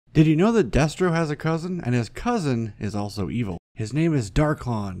Did you know that Destro has a cousin, and his cousin is also evil? His name is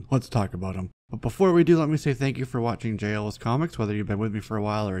Darklon. Let's talk about him. But before we do, let me say thank you for watching JLS Comics, whether you've been with me for a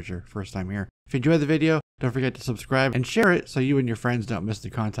while or it's your first time here. If you enjoyed the video, don't forget to subscribe and share it so you and your friends don't miss the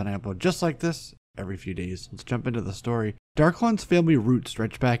content I upload just like this every few days. Let's jump into the story. Darklon's family roots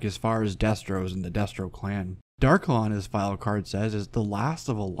stretch back as far as Destro's and the Destro Clan. Darklon, as file card says, is the last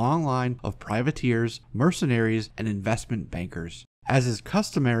of a long line of privateers, mercenaries, and investment bankers. As is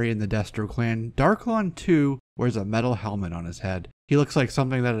customary in the Destro Clan, Darklon too wears a metal helmet on his head. He looks like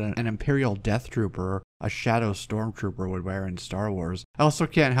something that an Imperial Death Trooper or a Shadow Stormtrooper would wear in Star Wars. I also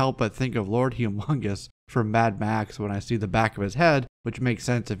can't help but think of Lord Humongous from Mad Max when I see the back of his head, which makes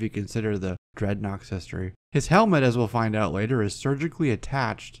sense if you consider the Dreadnoks history. His helmet, as we'll find out later, is surgically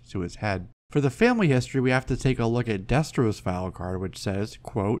attached to his head. For the family history, we have to take a look at Destro's file card, which says,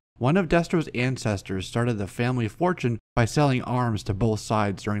 quote, "One of Destro's ancestors started the family fortune by selling arms to both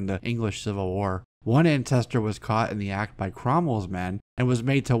sides during the English Civil War. One ancestor was caught in the act by Cromwell's men and was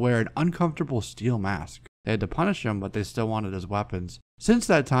made to wear an uncomfortable steel mask. They had to punish him, but they still wanted his weapons. Since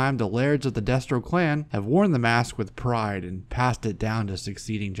that time, the lairds of the Destro clan have worn the mask with pride and passed it down to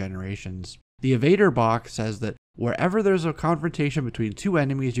succeeding generations." The Evader box says that wherever there's a confrontation between two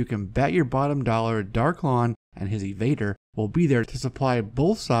enemies, you can bet your bottom dollar Darklon and his Evader will be there to supply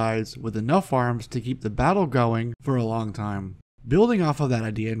both sides with enough arms to keep the battle going for a long time. Building off of that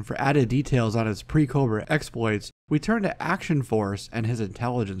idea, and for added details on his pre-Cobra exploits, we turn to Action Force and his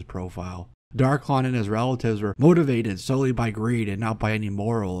intelligence profile. Darklon and his relatives were motivated solely by greed and not by any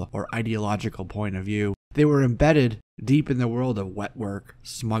moral or ideological point of view. They were embedded deep in the world of wet work,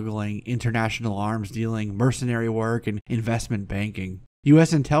 smuggling, international arms dealing, mercenary work, and investment banking.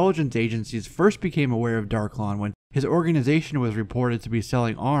 U.S. intelligence agencies first became aware of Darklon when his organization was reported to be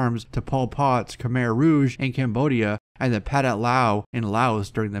selling arms to Pol Pot's Khmer Rouge in Cambodia and the Pathet Lao in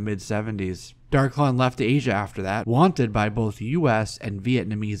Laos during the mid-70s. Darklon left Asia after that, wanted by both U.S. and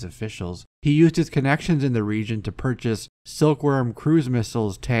Vietnamese officials. He used his connections in the region to purchase Silkworm cruise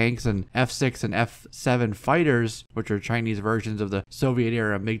missiles, tanks, and F-6 and F-7 fighters, which are Chinese versions of the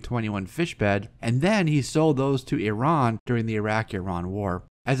Soviet-era MiG-21 fishbed, and then he sold those to Iran during the Iraq-Iran War.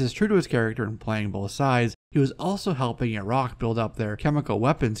 As is true to his character in playing both sides, he was also helping Iraq build up their chemical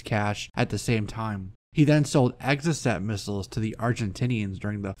weapons cache at the same time. He then sold Exocet missiles to the Argentinians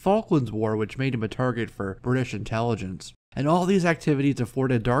during the Falklands War, which made him a target for British intelligence. And all these activities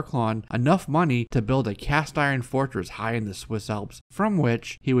afforded Darklon enough money to build a cast iron fortress high in the Swiss Alps, from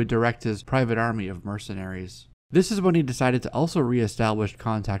which he would direct his private army of mercenaries. This is when he decided to also re-establish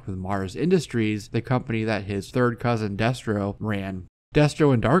contact with Mars Industries, the company that his third cousin Destro ran.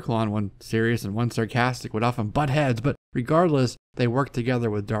 Destro and Darklon, one serious and one sarcastic, would often butt heads, but regardless, they worked together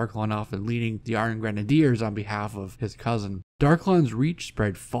with Darklon often leading the Iron Grenadiers on behalf of his cousin. Darklon's reach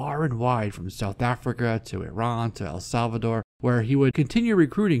spread far and wide from South Africa to Iran to El Salvador, where he would continue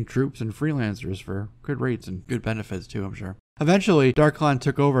recruiting troops and freelancers for good rates and good benefits too, I'm sure. Eventually, Darklon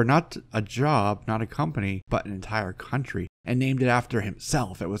took over not a job, not a company, but an entire country, and named it after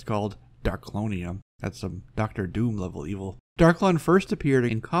himself. It was called Darklonia. That's some Dr. Doom level evil. Darklon first appeared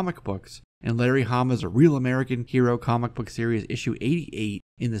in comic books in Larry Hama's Real American Hero comic book series issue 88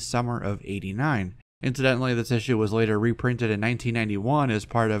 in the summer of '89. Incidentally, this issue was later reprinted in 1991 as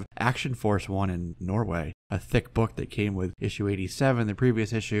part of Action Force 1 in Norway, a thick book that came with issue 87, the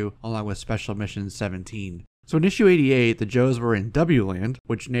previous issue, along with Special Mission 17. So in issue 88, the Joes were in W-Land,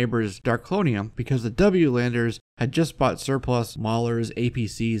 which neighbors Darklonia, because the W-Landers had just bought surplus Maulers,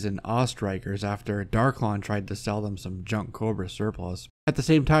 APCs, and Awestrikers after Darklon tried to sell them some junk Cobra surplus. At the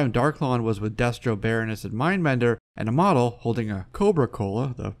same time, Darklon was with Destro, Baroness, and Mindbender, and a model holding a Cobra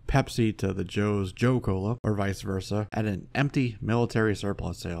Cola, the Pepsi to the Joes' Joe Cola, or vice versa, at an empty military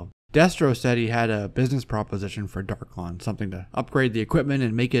surplus sale. Destro said he had a business proposition for Darklon, something to upgrade the equipment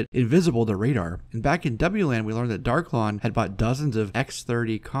and make it invisible to radar. And back in W-Land, we learned that Darklon had bought dozens of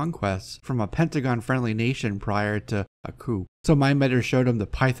X-30 conquests from a Pentagon-friendly nation prior to a coup. So Mindbender showed him the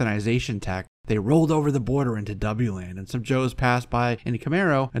Pythonization tech. They rolled over the border into W-Land, and some Joes passed by in a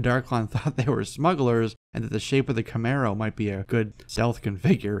Camaro, and Darklon thought they were smugglers, and that the shape of the Camaro might be a good stealth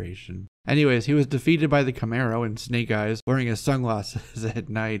configuration. Anyways, he was defeated by the Camaro and Snake Eyes wearing his sunglasses at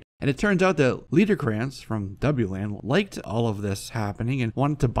night. And it turns out that Liederkrantz from W-Land liked all of this happening and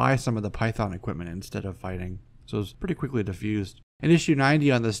wanted to buy some of the Python equipment instead of fighting. So it was pretty quickly diffused. In issue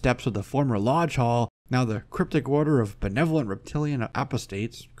 90, on the steps of the former Lodge Hall, now the Cryptic Order of Benevolent Reptilian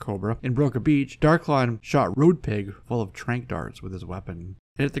Apostates, Cobra, in Broca Beach, Darklon shot Road Pig full of tranq darts with his weapon.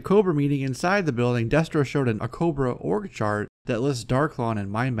 And at the Cobra meeting inside the building, Destro showed a Cobra org chart that lists Darklon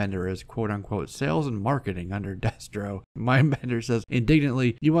and Mindbender as quote-unquote sales and marketing under Destro. Mindbender says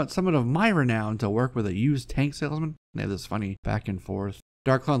indignantly, "You want someone of my renown to work with a used tank salesman?" They have this funny back and forth.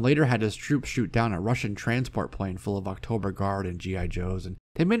 Darklon later had his troops shoot down a Russian transport plane full of October Guard and G.I. Joes, and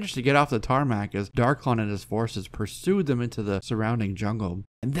they managed to get off the tarmac as Darklon and his forces pursued them into the surrounding jungle.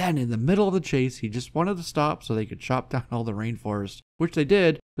 And then, in the middle of the chase, he just wanted to stop so they could chop down all the rainforest, which they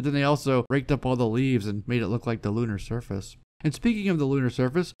did, but then they also raked up all the leaves and made it look like the lunar surface. And speaking of the lunar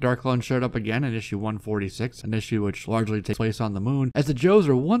surface, Darklon showed up again in issue 146, an issue which largely takes place on the moon, as the Joes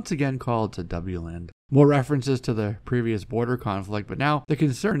are once again called to W-Land. More references to the previous border conflict, but now the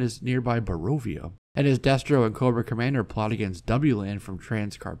concern is nearby Barovia. And as Destro and Cobra Commander plot against W-Land from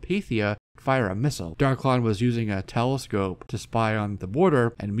Transcarpathia, fire a missile, Darklon was using a telescope to spy on the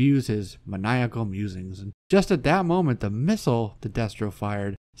border and muse his maniacal musings. And just at that moment, the missile that Destro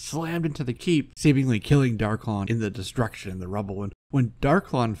fired slammed into the keep, seemingly killing Darklon in the destruction and the rubble. And when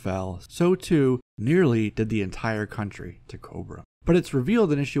Darklon fell, so too nearly did the entire country to Cobra. But it's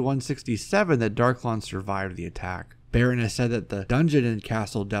revealed in issue 167 that Darklon survived the attack. Baroness said that the dungeon in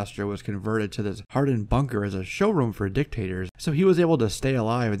Castle Destro was converted to this hardened bunker as a showroom for dictators, so he was able to stay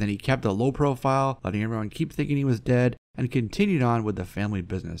alive, and then he kept a low profile, letting everyone keep thinking he was dead, and continued on with the family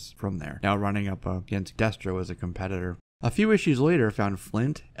business from there, now running up against Destro as a competitor. A few issues later found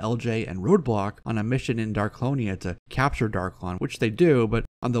Flint, LJ, and Roadblock on a mission in Darklonia to capture Darklon, which they do, but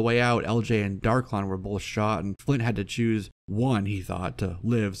on the way out, LJ and Darklon were both shot, and Flint had to choose one, he thought, to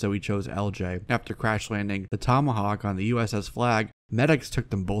live, so he chose LJ. After crash landing the Tomahawk on the USS Flag, medics took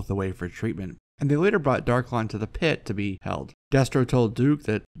them both away for treatment, and they later brought Darklon to the pit to be held. Destro told Duke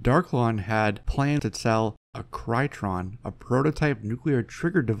that Darklon had planned to sell a Krytron, a prototype nuclear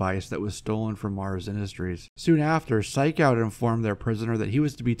trigger device that was stolen from Mars Industries. Soon after, Psych Out informed their prisoner that he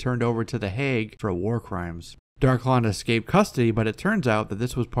was to be turned over to The Hague for war crimes. Darklon escaped custody, but it turns out that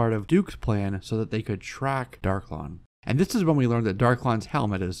this was part of Duke's plan so that they could track Darklon. And this is when we learned that Darklon's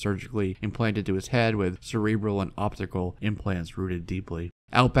helmet is surgically implanted to his head with cerebral and optical implants rooted deeply.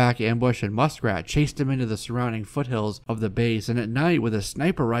 Outback, Ambush, and Muskrat chased him into the surrounding foothills of the base, and at night with a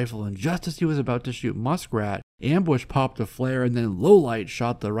sniper rifle, and just as he was about to shoot Muskrat, Ambush popped a flare, and then Lowlight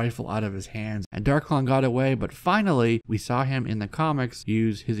shot the rifle out of his hands, and Darklon got away, but finally, we saw him in the comics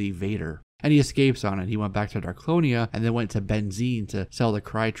use his evader. And he escapes on it. He went back to Darklonia, and then went to Benzine to sell the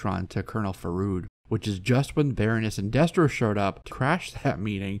Krytron to Colonel Faroud, which is just when Baroness and Destro showed up to crash that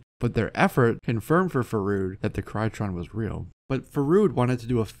meeting, but their effort confirmed for Faroud that the Krytron was real. But Faroud wanted to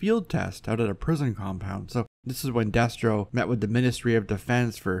do a field test out at a prison compound, so this is when Destro met with the Ministry of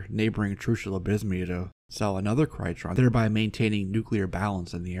Defense for neighboring Trucial-Abysmia to sell another Krytron, thereby maintaining nuclear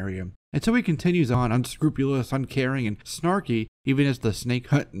balance in the area. And so he continues on, unscrupulous, uncaring, and snarky, even as the snake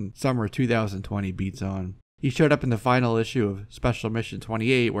hunt in summer 2020 beats on. He showed up in the final issue of Special Mission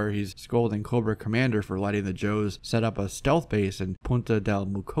 28, where he's scolding Cobra Commander for letting the Joes set up a stealth base in Punta del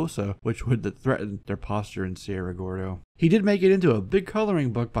Mucosa, which would threaten their posture in Sierra Gordo. He did make it into a big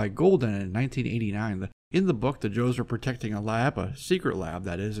coloring book by Golden in 1989. In the book, the Joes are protecting a lab, a secret lab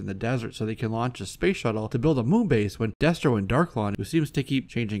that is, in the desert so they can launch a space shuttle to build a moon base when Destro and Darklon, who seems to keep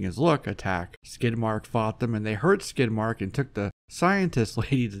changing his look, attack. Skidmark fought them, and they hurt Skidmark and took the scientist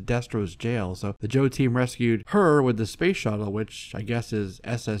lady to Destro's jail, so the Joe team rescued her with the space shuttle, which I guess is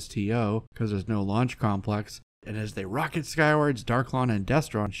SSTO, because there's no launch complex. And as they rocket skywards, Darklon and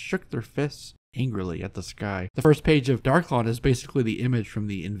Destro shook their fists angrily at the sky. The first page of Darklon is basically the image from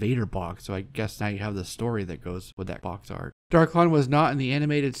the Invader box, so I guess now you have the story that goes with that box art. Darklon was not in the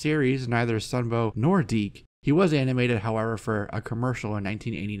animated series, neither Sunbow nor Deke. He was animated, however, for a commercial in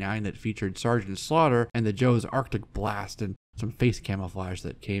 1989 that featured Sergeant Slaughter and the Joe's Arctic Blast and some face camouflage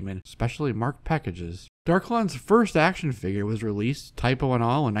that came in specially marked packages. Darklon's first action figure was released, typo and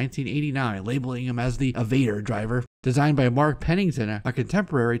all, in 1989, labeling him as the Evader Driver. Designed by Mark Pennington, a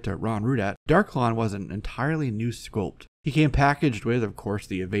contemporary to Ron Rudat, Darklon was an entirely new sculpt. He came packaged with, of course,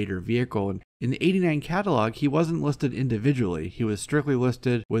 the Evader vehicle, and in the 89 catalog, he wasn't listed individually. He was strictly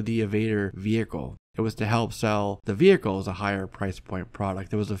listed with the Evader vehicle. It was to help sell the vehicle as a higher price point product.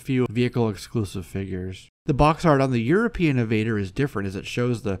 There was a few vehicle exclusive figures. The box art on the European Evader is different as it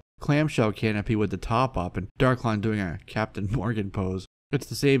shows the clamshell canopy with the top up and Darklon doing a Captain Morgan pose. It's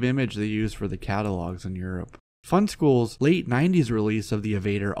the same image they used for the catalogs in Europe. Fun School's late 90s release of the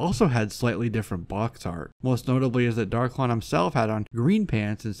Evader also had slightly different box art. Most notably is that Darklon himself had on green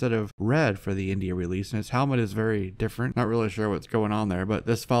pants instead of red for the India release, and his helmet is very different. Not really sure what's going on there, but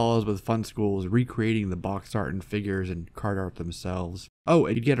this follows with Fun School's recreating the box art and figures and card art themselves. Oh,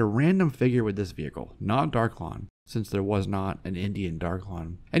 and you get a random figure with this vehicle, not Darklon. since there was not an Indian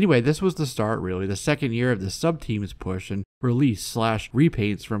Darklon. Anyway, this was the start, really, the second year of the sub-team's push and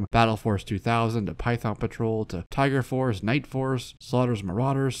release/repaints from Battle Force 2000 to Python Patrol to Tiger Force, Night Force, Slaughter's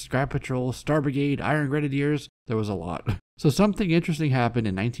Marauders, Scrap Patrol, Star Brigade, Iron Grenadiers. There was a lot. So something interesting happened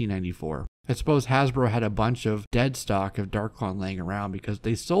in 1994. I suppose Hasbro had a bunch of dead stock of Darklon laying around because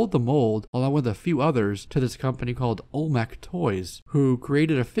they sold the mold, along with a few others, to this company called Olmec Toys, who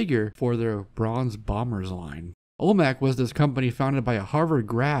created a figure for their Bronze Bombers line. Olmec was this company founded by a Harvard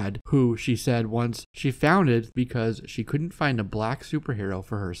grad who, she said once, she founded because she couldn't find a black superhero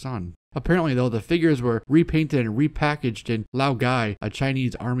for her son. Apparently, though, the figures were repainted and repackaged in Laogai, a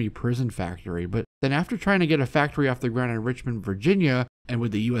Chinese army prison factory. But then after trying to get a factory off the ground in Richmond, Virginia, and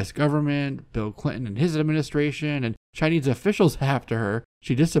with the US government, Bill Clinton and his administration, and Chinese officials after her,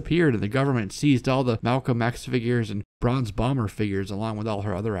 she disappeared and the government seized all the Malcolm X figures and Bronze Bomber figures along with all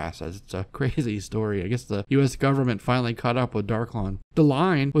her other assets. It's a crazy story. I guess the US government finally caught up with Darklon. The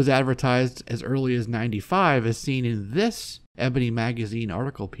line was advertised as early as '95, as seen in this Ebony Magazine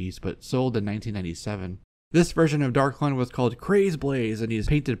article piece, but sold in 1997. This version of Darklon was called Craze Blaze, and he's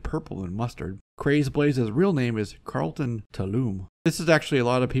painted purple and mustard. Craze Blaze's real name is Carlton Tulum. This is actually a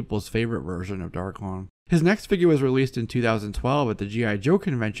lot of people's favorite version of Darklon. His next figure was released in 2012 at the G.I. Joe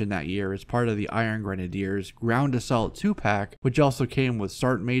convention that year as part of the Iron Grenadiers Ground Assault 2-pack, which also came with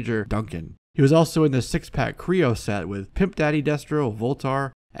Sergeant Major Duncan. He was also in the 6-pack Creo set with Pimp Daddy Destro,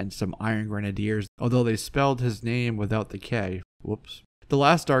 Voltar, and some Iron Grenadiers, although they spelled his name without the K. Whoops. The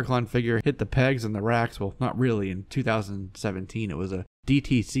last Darklon figure hit the pegs and the racks, well, not really. In 2017, it was a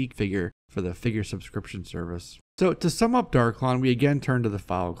DTC figure for the figure subscription service. So to sum up Darklon, we again turn to the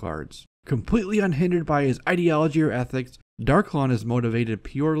file cards. Completely unhindered by his ideology or ethics, Darklon is motivated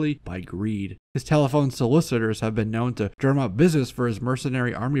purely by greed. His telephone solicitors have been known to drum up business for his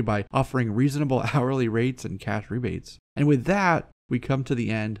mercenary army by offering reasonable hourly rates and cash rebates. And with that, we come to the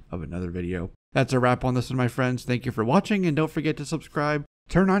end of another video. That's a wrap on this one, my friends. Thank you for watching, and don't forget to subscribe.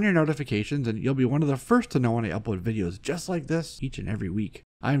 Turn on your notifications, and you'll be one of the first to know when I upload videos just like this each and every week.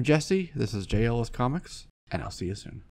 I'm Jesse, this is JLS Comics, and I'll see you soon.